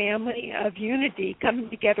like a family of unity coming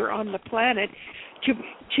together on the planet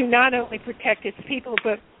to not only protect its people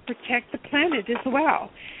but protect the planet as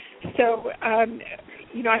well. So, I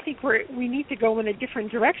think we need to go in a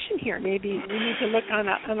different direction here. Maybe we need to look on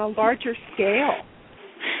a larger scale.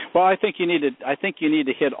 Well, I think you need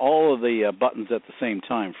to hit all of the buttons at the same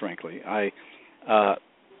time. Frankly,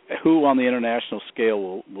 who on the international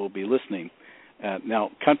scale will be listening?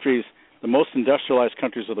 Now, countries, the most industrialized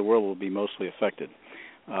countries of the world will be mostly affected.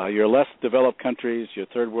 Your less developed countries, your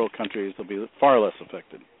third world countries, will be far less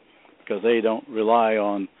affected because they don't rely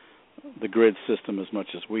on the grid system as much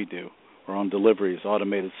as we do, or on deliveries,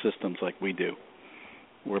 automated systems like we do.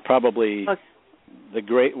 We're probably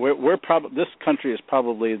this country is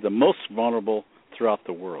probably the most vulnerable throughout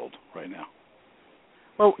the world right now.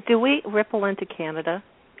 Well, do we ripple into Canada?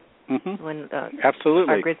 Mm-hmm. When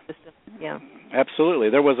absolutely, our grid system, yeah, absolutely.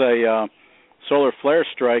 There was a solar flare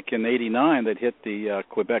strike in '89 that hit the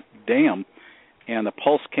Quebec Dam, and the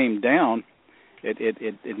pulse came down.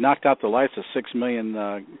 It knocked out the lights of 6 million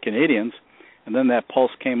Canadians, and then that pulse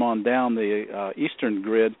came on down the eastern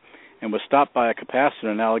grid and was stopped by a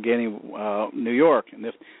capacitor in Allegheny, New York. And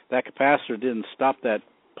if that capacitor didn't stop that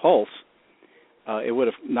pulse, it would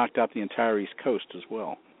have knocked out the entire East Coast as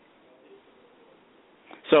well.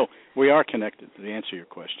 So we are connected, to answer your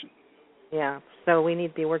question. Yeah, so we need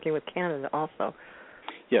to be working with Canada also.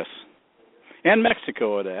 Yes. And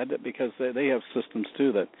Mexico, I'd add, because they have systems,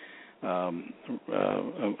 too, that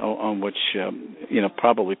on which,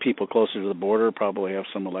 probably people closer to the border probably have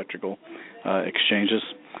some electrical exchanges.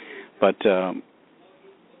 But I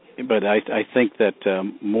think that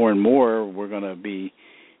more and more we're going to be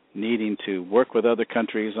needing to work with other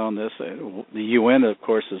countries on this. The UN, of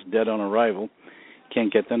course, is dead on arrival.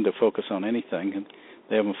 Can't get them to focus on anything. And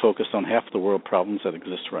they haven't focused on half the world problems that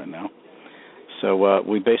exist right now. So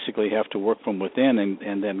we basically have to work from within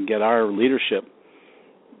and then get our leadership,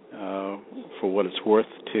 for what it's worth,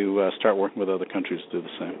 to start working with other countries to do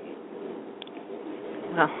the same.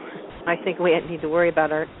 Well, I think we need to worry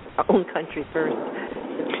about our own country first.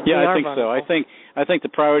 Yeah, I think so. I think the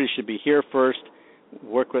priority should be here first.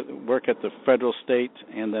 Work at the federal, state,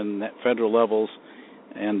 and then at federal levels,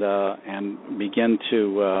 and begin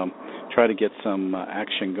to try to get some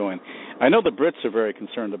action going. I know the Brits are very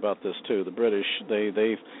concerned about this too. The British,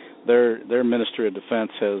 their Ministry of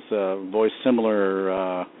Defense has voiced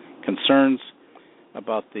similar concerns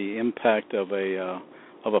about the impact of a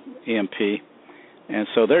EMP, and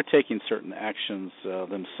so they're taking certain actions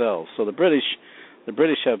themselves. So the British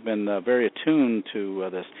have been very attuned to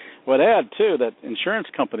this. Would add too that insurance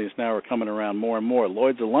companies now are coming around more and more.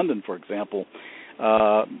 Lloyd's of London, for example,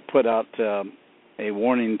 put out a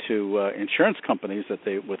warning to insurance companies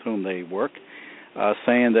with whom they work,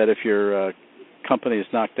 saying that if your company is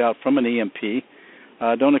knocked out from an EMP,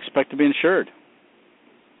 don't expect to be insured.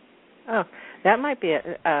 Oh, that might be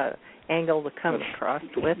a angle to come across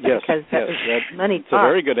with, yes, because money talks. It's a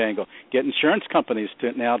very good angle. Get insurance companies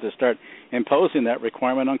to start imposing that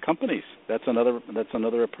requirement on companies. That's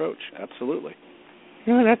another approach. Absolutely.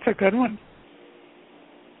 Yeah, that's a good one.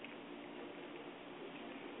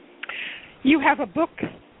 You have a book.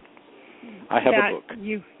 I have a book.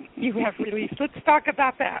 You have released. Let's talk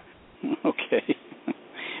about that. Okay.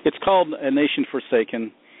 It's called A Nation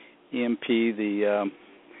Forsaken, EMP.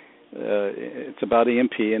 It's about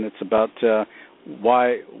EMP, and it's about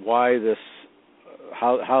why this,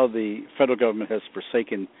 how the federal government has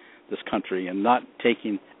forsaken this country and not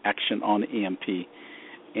taking action on EMP.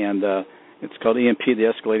 And it's called EMP: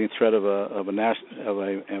 The Escalating Threat of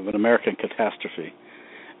an American Catastrophe.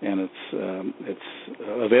 And it's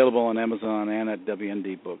available on Amazon and at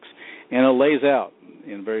WND Books. And it lays out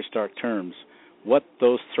in very stark terms what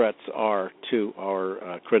those threats are to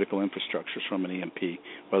our critical infrastructures from an EMP,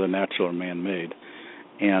 whether natural or man-made.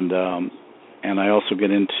 And and I also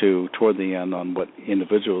get into toward the end on what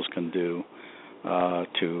individuals can do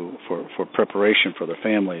for preparation for their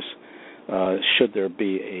families should there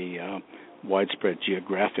be a widespread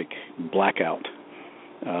geographic blackout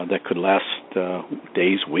that could last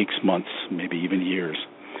days, weeks, months, maybe even years,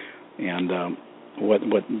 and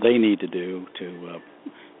what they need to do to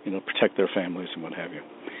protect their families and what have you.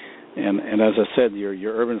 And as I said,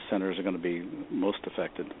 your urban centers are going to be most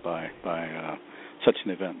affected by such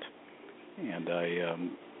an event. And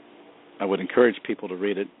I would encourage people to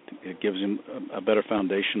read it. It gives them a better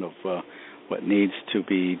foundation of what needs to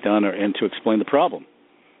be done and to explain the problem.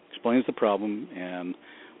 Explains the problem and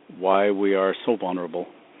why we are so vulnerable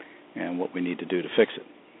and what we need to do to fix it.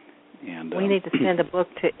 And we need to send a book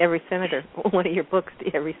to every senator, one of your books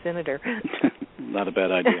to every senator. Not a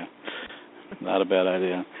bad idea. Not a bad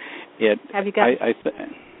idea. Have you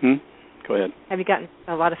gotten? Go ahead. Have you gotten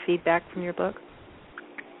a lot of feedback from your book?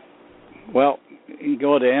 Well, you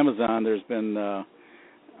go to Amazon. There's been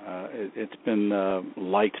it's been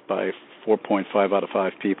liked by 4.5 out of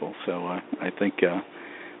 5 people. So I think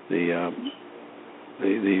the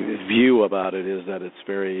view about it is that it's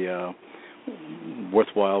very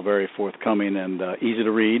worthwhile, very forthcoming, and easy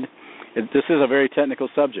to read. This is a very technical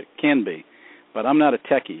subject, can be, but I'm not a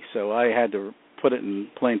techie, so I had to put it in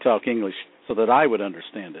plain talk English so that I would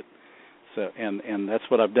understand it. So and that's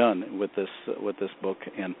what I've done with this book.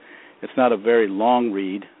 And it's not a very long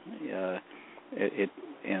read. It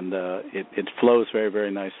flows very, very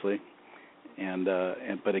nicely,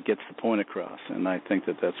 but it gets the point across. And I think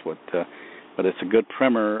that's what. But it's a good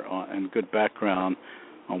primer and good background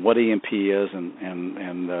on what EMP is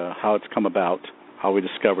and how it's come about, how we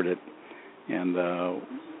discovered it, and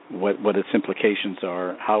what its implications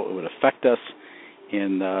are, how it would affect us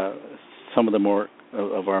in some of the more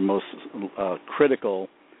of our most critical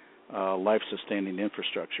life-sustaining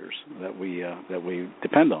infrastructures that we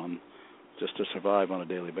depend on just to survive on a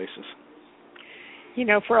daily basis.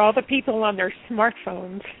 For all the people on their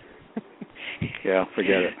smartphones. Yeah,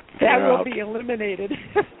 forget it. That will be eliminated.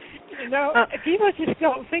 People just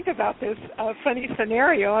don't think about this funny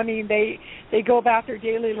scenario. I mean, they go about their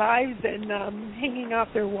daily lives and hanging out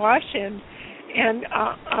their wash and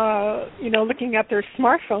looking at their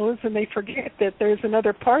smartphones, and they forget that there's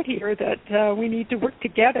another part here that we need to work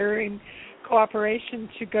together in cooperation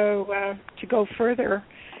to go further.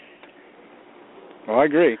 Well, I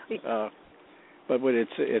agree, but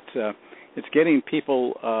it's getting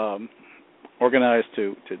people organized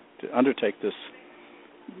to undertake this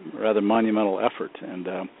rather monumental effort,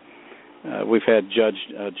 and we've had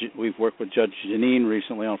we've worked with Judge Janine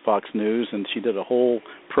recently on Fox News, and she did a whole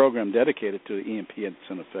program dedicated to the EMP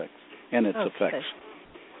and its effects.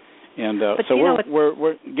 And so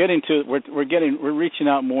we're reaching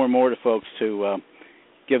out more and more to folks to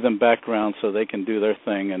give them background so they can do their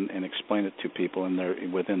thing and explain it to people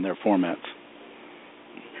within their formats.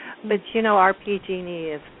 But our PG&E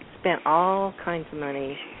has spent all kinds of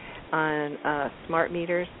money on smart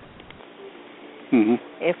meters. Mm-hmm.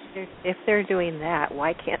 If they're doing that,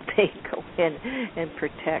 why can't they go in and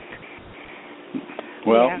protect?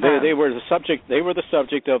 Well, they were the subject. They were the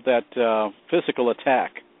subject of that physical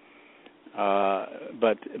attack,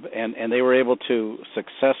 but they were able to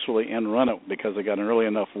successfully end run it because they got an early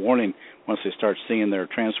enough warning once they start seeing their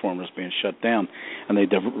transformers being shut down, and they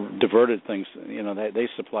diverted things. They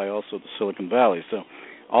supply also the Silicon Valley, so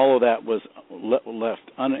all of that was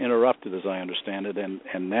left uninterrupted, as I understand it,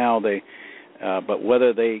 and now they. But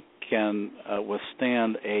whether they can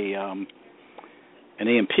withstand an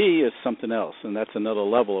EMP is something else, and that's another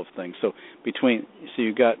level of things. So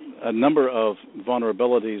you've got a number of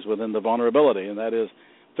vulnerabilities within the vulnerability, and that is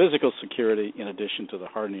physical security in addition to the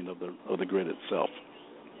hardening of the grid itself.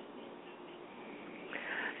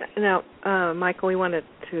 Now, Michael, we wanted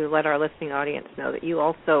to let our listening audience know that you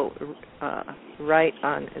also write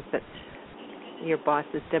on, is that your boss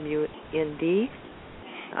is WND?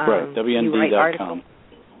 Right, WND.com.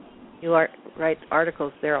 You write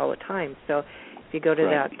articles there all the time. So if you go to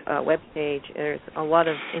that webpage, there's a lot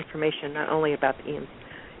of information not only about the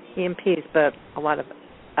EMPs, but a lot of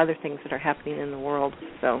other things that are happening in the world.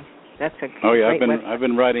 So that's a great website. I've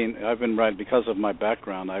been writing because of my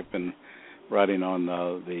background. I've been writing on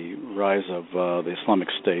the rise of the Islamic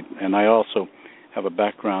State, and I also have a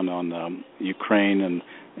background on Ukraine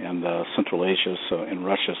and Central Asia, so in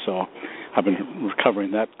Russia. So I've been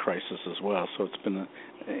recovering that crisis as well. So it's been,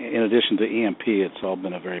 in addition to EMP, it's all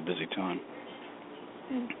been a very busy time.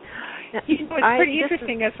 It's pretty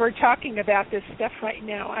interesting as we're talking about this stuff right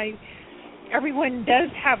now. Everyone does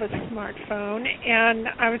have a smartphone, and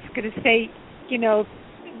I was going to say,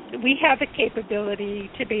 we have the capability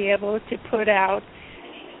to be able to put out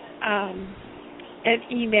an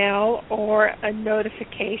email or a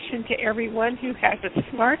notification to everyone who has a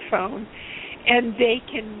smartphone, and they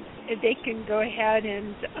can go ahead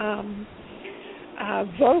and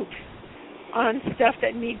vote on stuff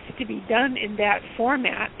that needs to be done in that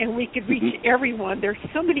format, and we could reach everyone. There's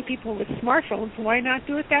so many people with smartphones. Why not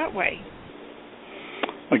do it that way?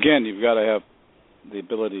 Again, you've got to have the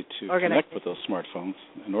ability to connect with those smartphones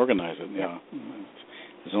and organize it. Yeah,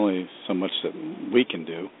 there's only so much that we can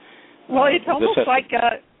do. Well, it's almost like,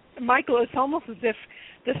 Michael, it's almost as if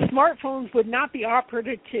the smartphones would not be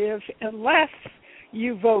operative unless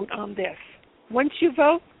you vote on this. Once you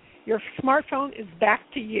vote, your smartphone is back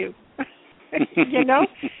to you. You know?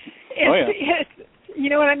 You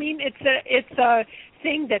know what I mean? It's a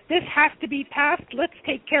thing that this has to be passed. Let's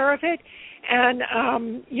take care of it.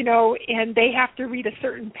 And, you know, and they have to read a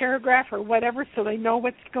certain paragraph or whatever so they know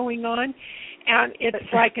what's going on. And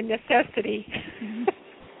it's like a necessity.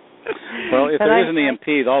 Well, if there is an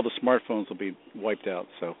EMP, all the smartphones will be wiped out.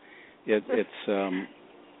 So it's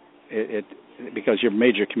because your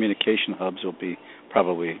major communication hubs will be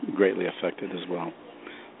probably greatly affected as well.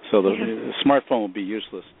 So the smartphone will be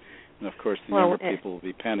useless, and of course the younger people will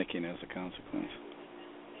be panicking as a consequence.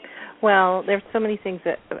 Well, there's so many things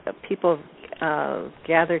that people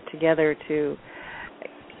gathered together to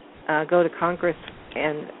go to Congress,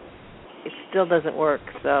 and it still doesn't work.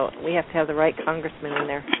 So we have to have the right congressman in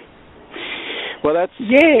there. Well, that's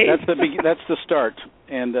the start,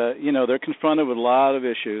 and you know, they're confronted with a lot of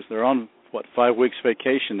issues. They're on 5 weeks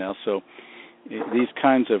vacation now, so these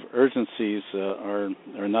kinds of urgencies are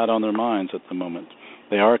not on their minds at the moment.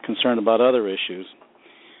 They are concerned about other issues,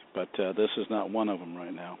 but this is not one of them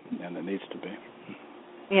right now, and it needs to be.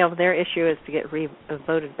 You know, their issue is to get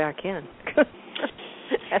voted back in.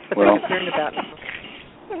 That's what they're concerned about.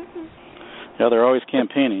 Yeah, they're always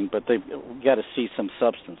campaigning, but they've got to see some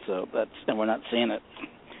substance, and we're not seeing it.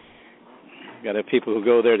 We've got to have people who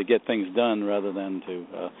go there to get things done rather than to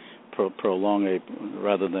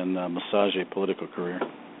massage a political career.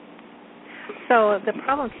 So the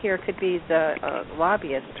problem here could be the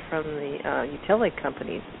lobbyists from the utility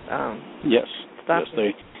companies. Yes,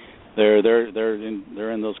 they're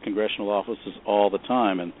in those congressional offices all the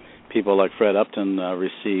time, and people like Fred Upton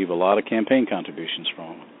receive a lot of campaign contributions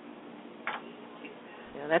from them.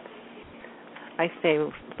 Yeah, I say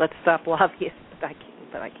let's stop lobbyists,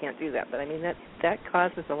 but I can't do that. But I mean that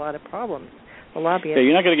causes a lot of problems. The lobbyists. Yeah,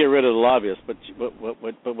 you're not going to get rid of the lobbyists, but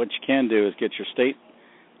what you can do is get your state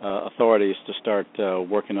authorities to start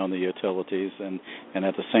working on the utilities, and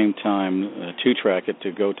at the same time to track it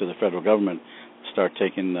to go to the federal government, start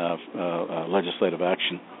taking legislative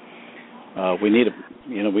action. We need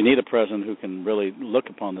a president who can really look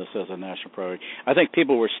upon this as a national priority. I think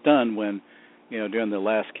people were stunned when, during the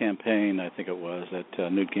last campaign, I think it was,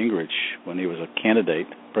 that Newt Gingrich, when he was a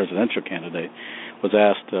presidential candidate, was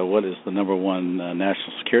asked what is the number one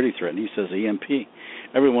national security threat, and he says EMP.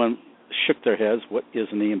 Everyone shook their heads. What is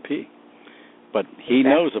an EMP? But he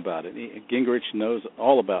knows about it. Gingrich knows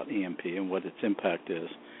all about EMP and what its impact is,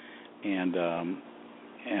 and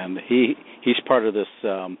he's part of this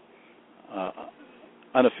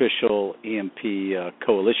unofficial EMP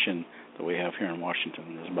coalition that we have here in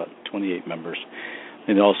Washington. There's about 28 members.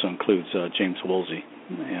 It also includes James Woolsey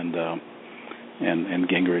and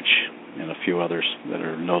Gingrich and a few others that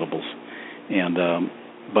are notables. And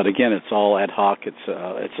but again, it's all ad hoc.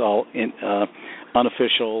 It's all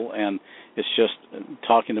unofficial, and it's just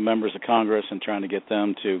talking to members of Congress and trying to get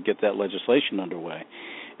them to get that legislation underway.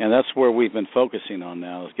 And that's where we've been focusing on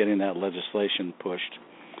now, is getting that legislation pushed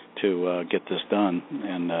to get this done.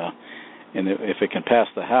 And if it can pass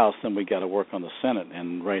the House, then we got to work on the Senate.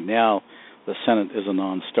 And right now, the Senate is a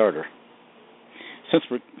non-starter.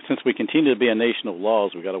 Since we continue to be a nation of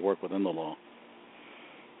laws, we got to work within the law.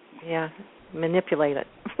 Yeah, manipulate it.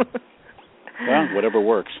 Well, whatever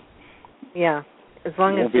works. Yeah, as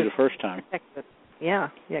long as it won't be the first time. Yeah,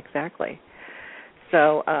 exactly.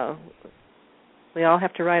 So we all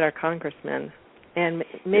have to write our congressmen, and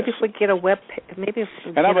maybe if we get a web. Maybe if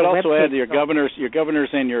we and I would also add your governors,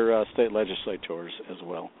 and your state legislators as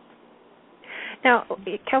well. Now,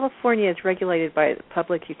 California is regulated by the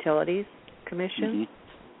Public Utilities Commission.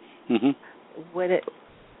 Mm-hmm. Mm-hmm. Would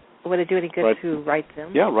it do any good to write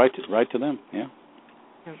them? Yeah, write to them. Yeah.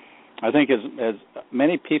 I think as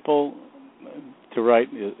many people to write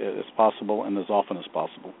as possible and as often as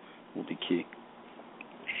possible will be key.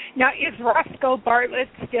 Now, is Roscoe Bartlett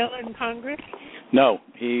still in Congress? No,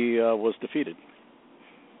 he was defeated.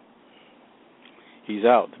 He's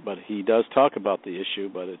out, but he does talk about the issue,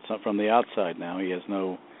 but it's not from the outside now. He has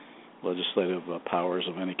no legislative powers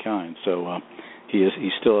of any kind. So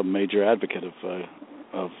he's still a major advocate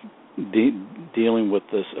of dealing with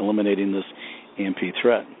this, eliminating this EMP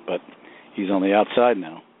threat. But he's on the outside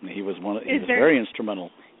now. He was very instrumental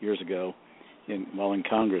years ago while in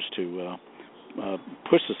Congress to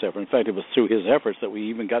push this effort. In fact, it was through his efforts that we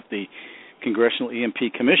even got the Congressional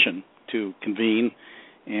EMP Commission to convene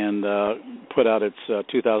and put out its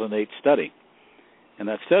 2008 study. And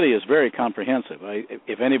that study is very comprehensive.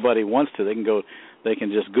 If anybody wants to, they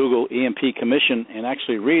can just Google EMP Commission and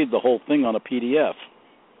actually read the whole thing on a PDF.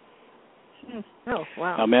 Oh,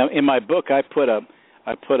 wow. In my book, I put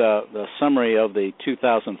the summary of the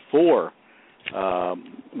 2004,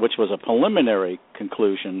 which was a preliminary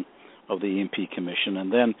conclusion of the EMP Commission,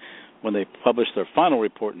 and then when they published their final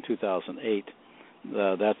report in 2008,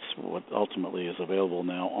 that's what ultimately is available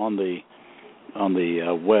now on the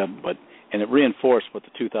web. And it reinforced what the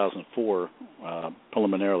 2004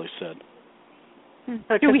 preliminarily said.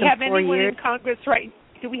 So do we have anyone in Congress right?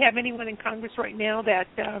 Do we have anyone in Congress right now that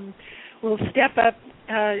will step up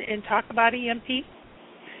and talk about EMP?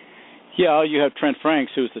 Yeah, you have Trent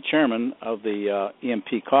Franks, who's the chairman of the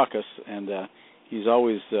EMP caucus, and he's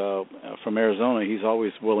always from Arizona. He's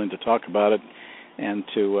always willing to talk about it, and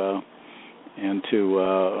he's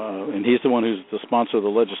the one who's the sponsor of the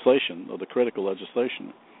legislation, of the critical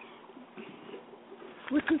legislation.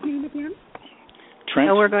 What's his name again? Trent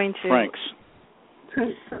Franks.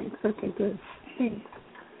 Trent Franks. Okay, good. Thanks.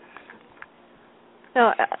 So,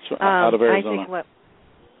 out of Arizona. I think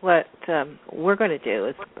what we're going to do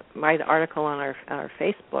is write an article on our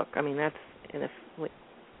Facebook. I mean,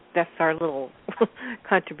 that's our little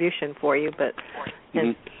contribution for you. But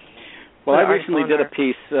well, I recently did a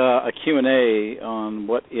piece, a Q&A on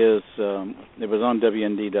what is. It was on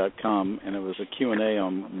WND.com, and it was a Q&A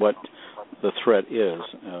on what the threat is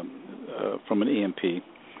from an EMP,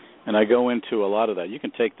 and I go into a lot of that. You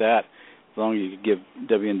can take that as long as you give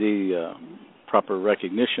WND proper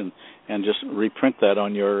recognition and just reprint that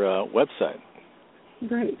on your website.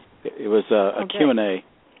 Great. It was a Q&A,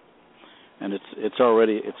 and it's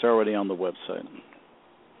already on the website.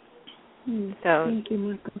 So, thank you,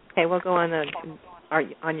 Michael. Okay, we'll go on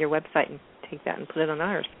your website and take that and put it on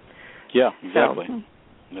ours. Yeah, exactly.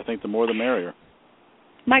 So, I think the more the merrier.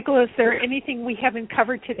 Michael, is there anything we haven't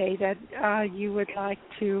covered today that you would like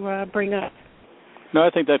to bring up? No,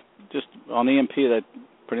 I think that just on EMP that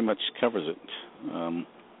pretty much covers it.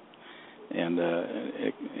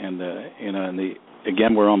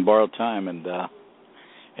 Again, we're on borrowed time, and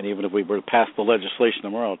even if we were to pass the legislation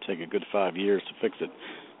tomorrow, it'll take a good 5 years to fix it.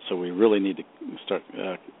 So we really need to start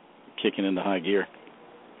kicking into high gear.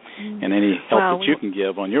 And any help that you can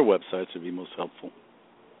give on your websites would be most helpful.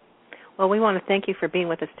 Well, we want to thank you for being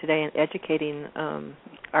with us today and educating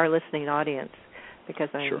our listening audience, because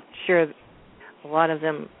I'm sure a lot of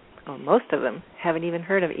them, or most of them, haven't even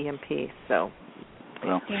heard of EMP. So,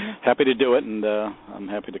 well, happy to do it, and I'm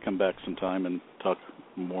happy to come back sometime and talk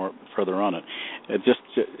more further on it.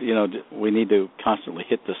 We need to constantly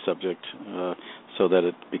hit this subject so that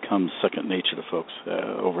it becomes second nature to folks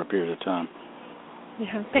over a period of time.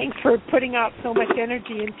 Yeah, thanks for putting out so much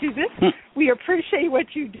energy into this. We appreciate what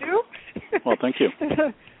you do. Well, thank you.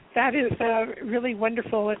 That is really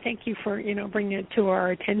wonderful. Thank you for bringing it to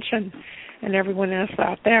our attention and everyone else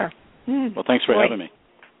out there. Well, thanks for having me.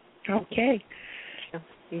 Okay.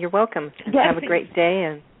 You're welcome. Blessings. Have a great day,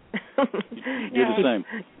 and do the same.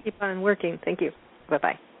 Keep on working. Thank you.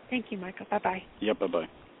 Bye-bye. Thank you, Michael. Bye-bye. Yep, bye-bye.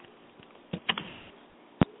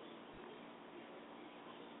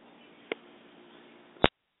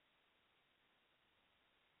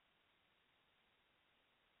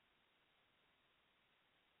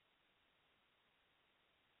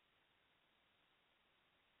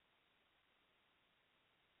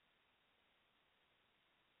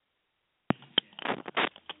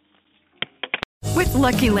 With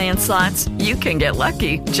Lucky Land Slots, you can get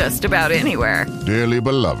lucky just about anywhere. Dearly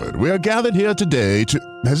beloved, we are gathered here today to...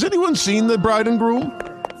 Has anyone seen the bride and groom?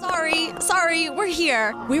 Sorry, we're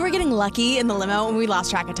here. We were getting lucky in the limo and we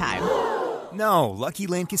lost track of time. No, Lucky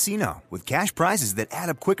Land Casino, with cash prizes that add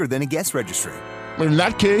up quicker than a guest registry. In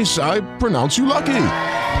that case, I pronounce you lucky.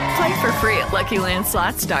 Play for free at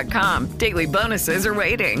LuckyLandSlots.com. Daily bonuses are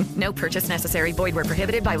waiting. No purchase necessary. Void where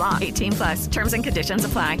prohibited by law. 18+. Terms and conditions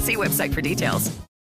apply. See website for details.